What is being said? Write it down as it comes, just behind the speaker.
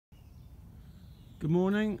Good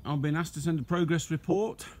morning. I've been asked to send a progress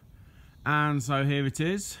report, and so here it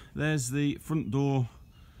is. There's the front door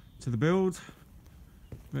to the build.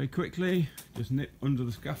 Very quickly, just nip under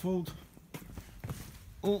the scaffold.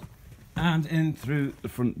 Oh, and in through the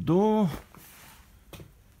front door.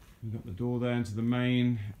 We've got the door there into the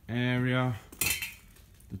main area.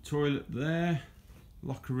 The toilet there,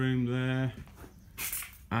 locker room there,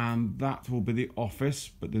 and that will be the office,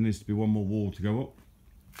 but there needs to be one more wall to go up.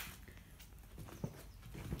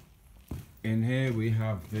 In here we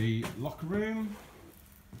have the locker room,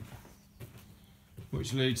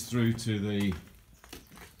 which leads through to the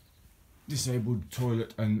disabled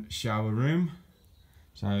toilet and shower room.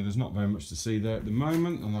 So there's not very much to see there at the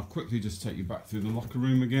moment, and I'll quickly just take you back through the locker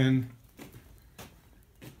room again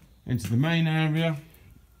into the main area,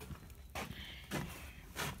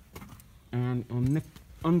 and I'll nip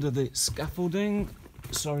under the scaffolding.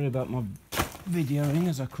 Sorry about my videoing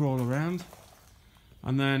as I crawl around,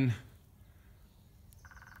 and then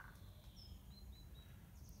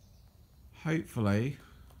hopefully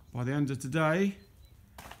by the end of today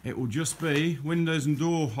it will just be windows and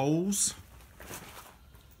door holes,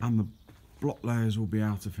 and the block layers will be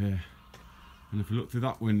out of here. And if you look through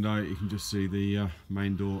that window, you can just see the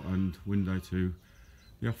main door and window to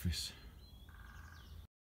the office.